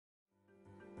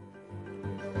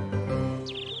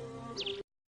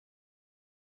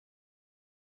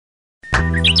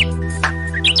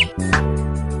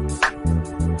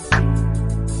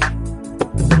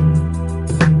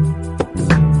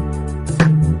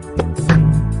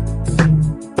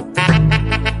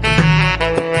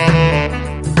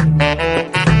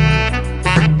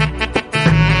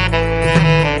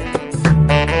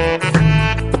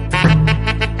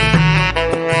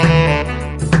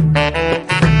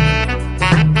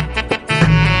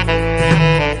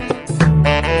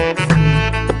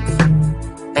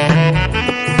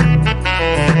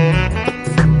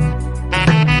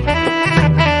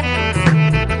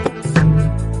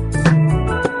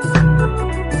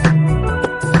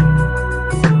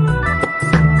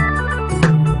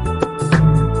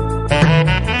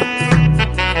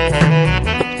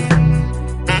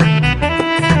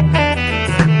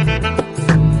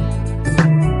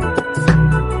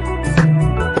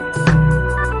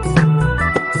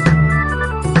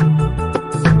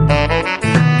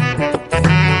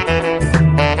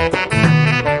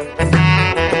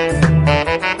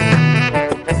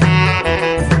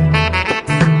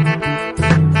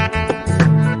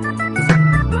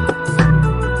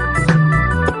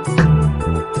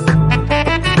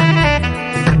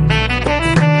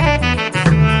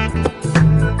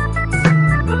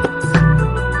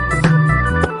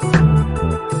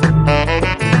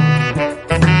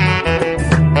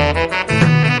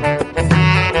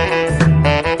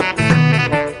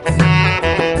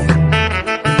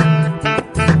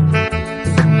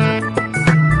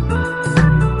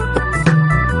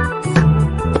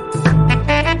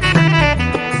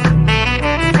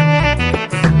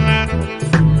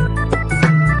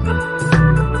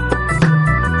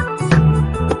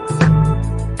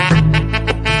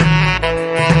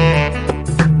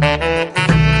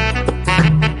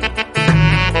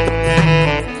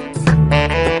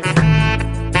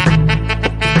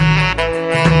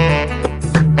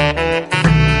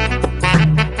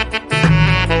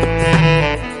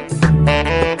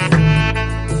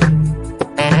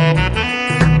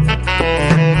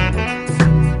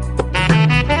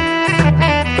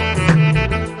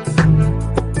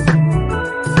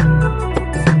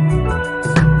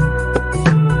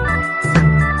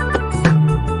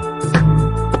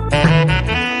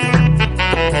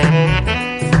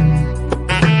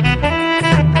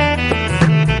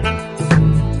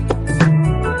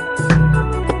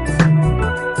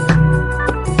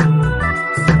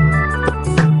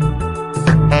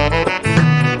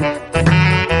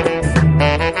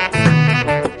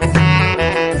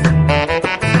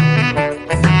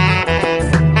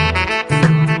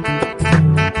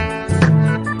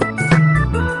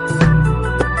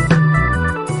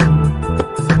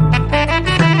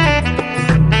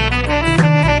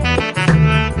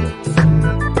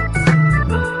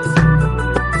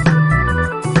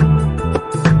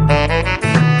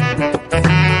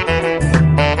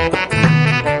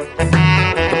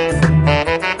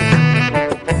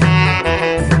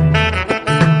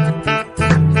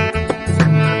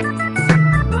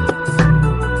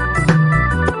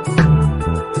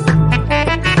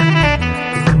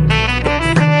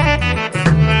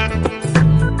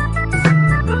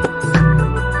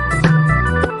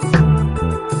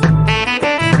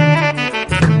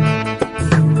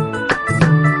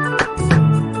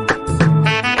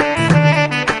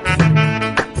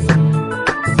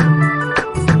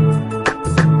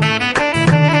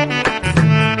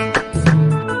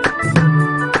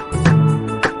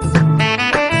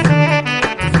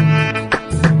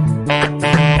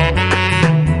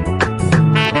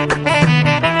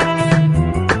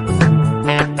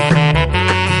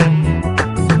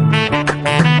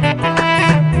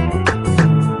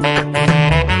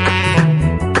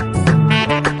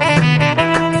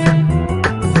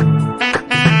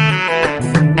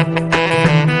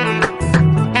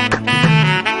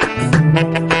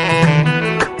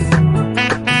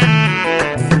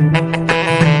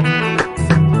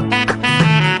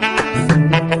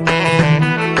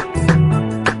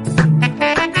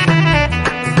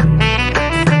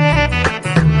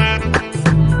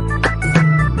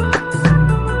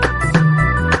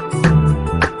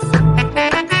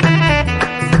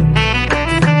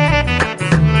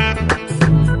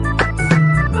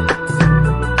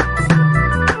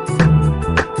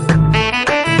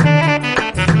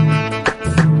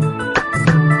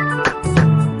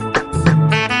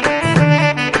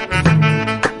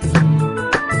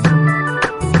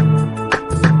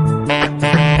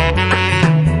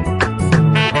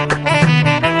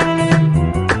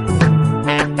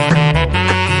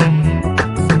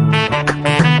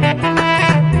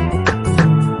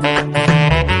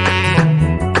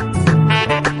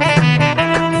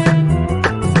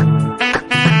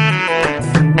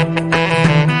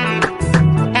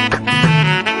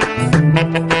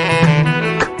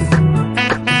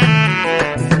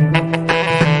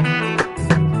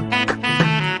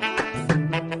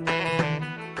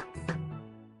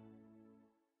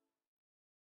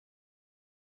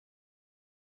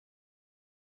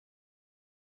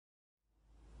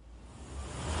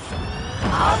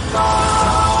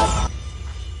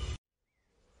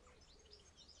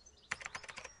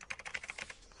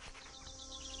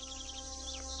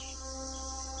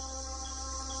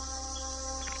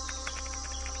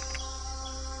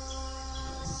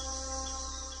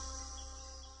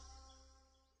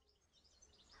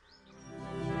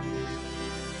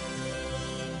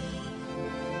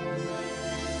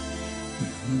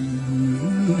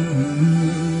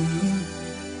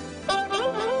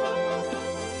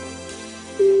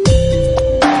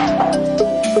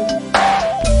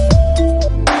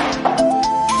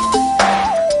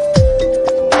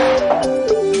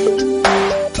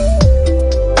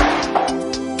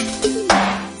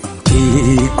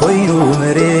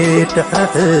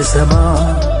تحت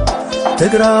سما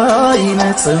تجراي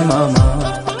نتسماما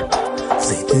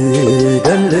زيت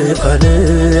دل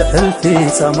قلع الفي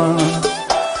سما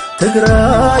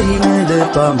تجراي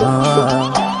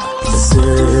نلباما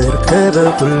تسر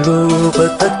كذا كله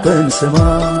قد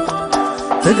تنسما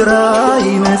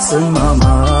تجراي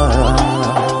نتسماما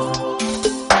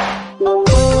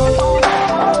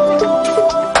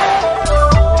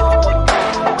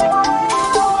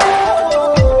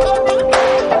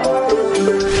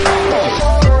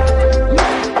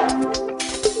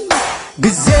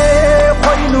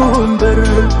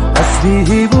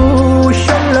بيهبو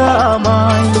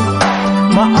شلاماي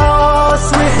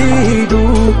معاص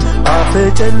وحيدو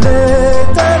عفجل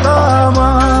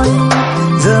تلاماي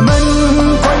زمن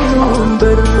قيلون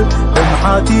بر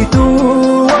دمحاتيتو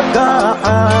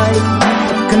وقاحاي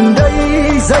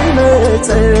كندي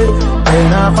زينة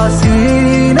انا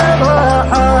قاسين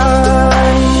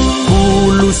راحاي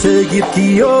كل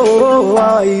سجبتيو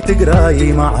واي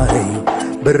تقراي معاي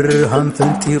برهان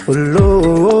فنتي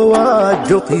قلو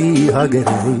واجوقي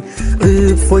هاجري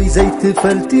افوي زيت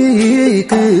فلتي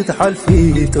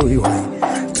كتحلفي تويواي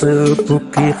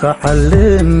صبوكي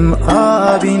خحلم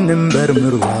ابي نمبر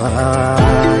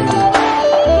مرواي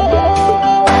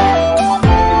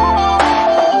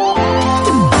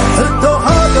حتو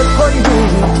هذا القيدو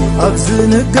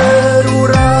ابزن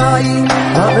القروراي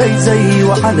ابي زي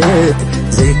وحلت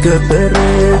زي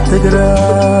كبرت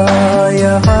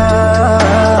تقرايا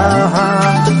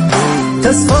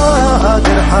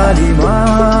تسفاقر حالي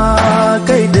ما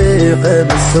كيد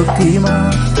قمسوكي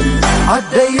ما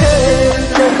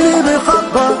عديت اللي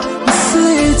بخبى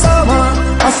السيطامة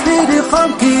عصبي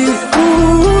بخمكي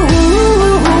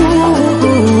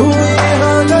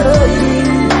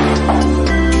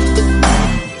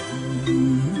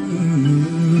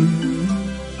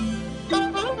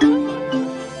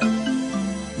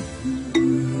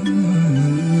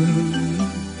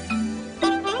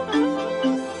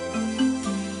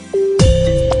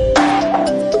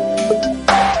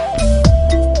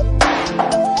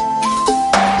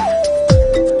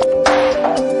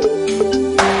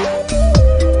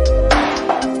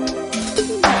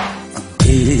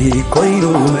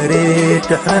كويلو مريت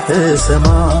تحت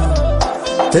سما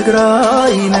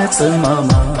تقراي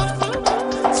نتسماما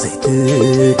زيت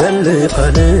دل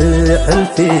قلع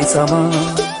الفي سما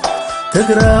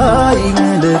تقراي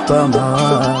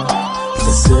نلباما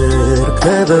تسر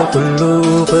كذا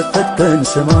كله قد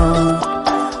تنسما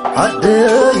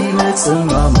عدي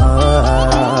نتسماما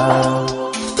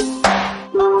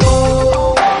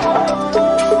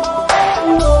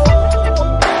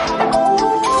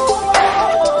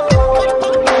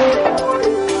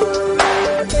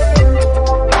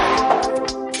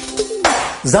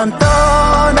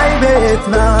زانتاناي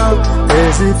بيتنا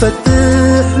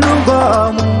تفتح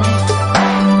لبامو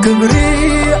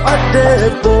كبري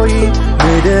عدبوي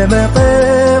بدمق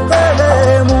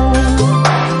قلمو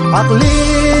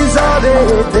عقلي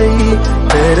زابتي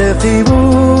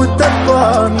ترقيبو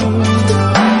تقواني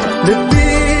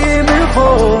لبي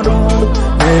ملخونو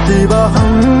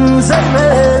نتباهم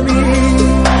زمامي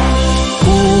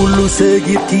كل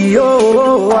سجبتيو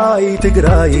واي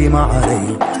تقراي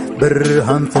معاي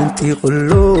برهان فنتي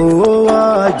قلو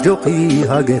واجوقي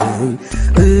هاجري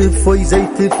افوي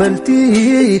زيت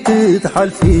فلتي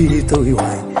كتحلفي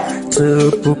تويواي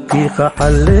صبوكي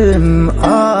خحلم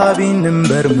ابي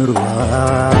نمبر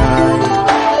مرواي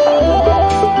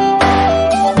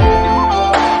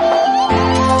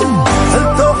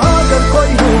حتو هاجر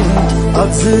قيلو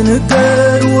ابزن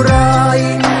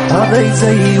الدروراي ابي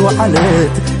زي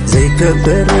وحلت زي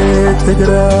كبرت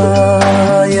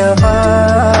تقرايا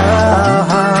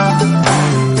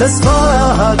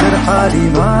تسفاقر حالي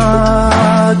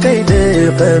ما كيد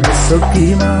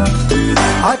قمسوكي ما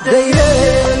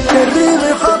عديت اللي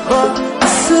بخبى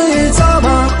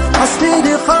السيطامة عصبي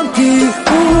بخمكي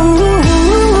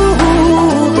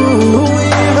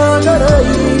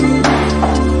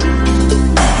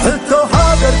حتو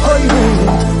هذا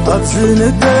القيلو أبزن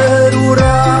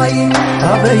الدروراي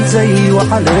أبي زي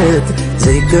وحلت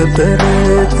زي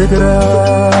كبرت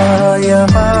تقرايا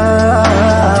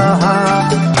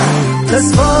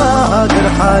تسفاقر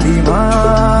حالي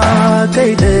ما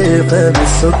كيد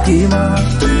قمسوكي ما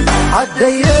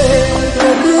عديت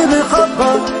اللي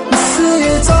بخبى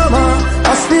السيطامة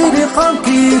عصبي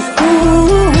بخمكي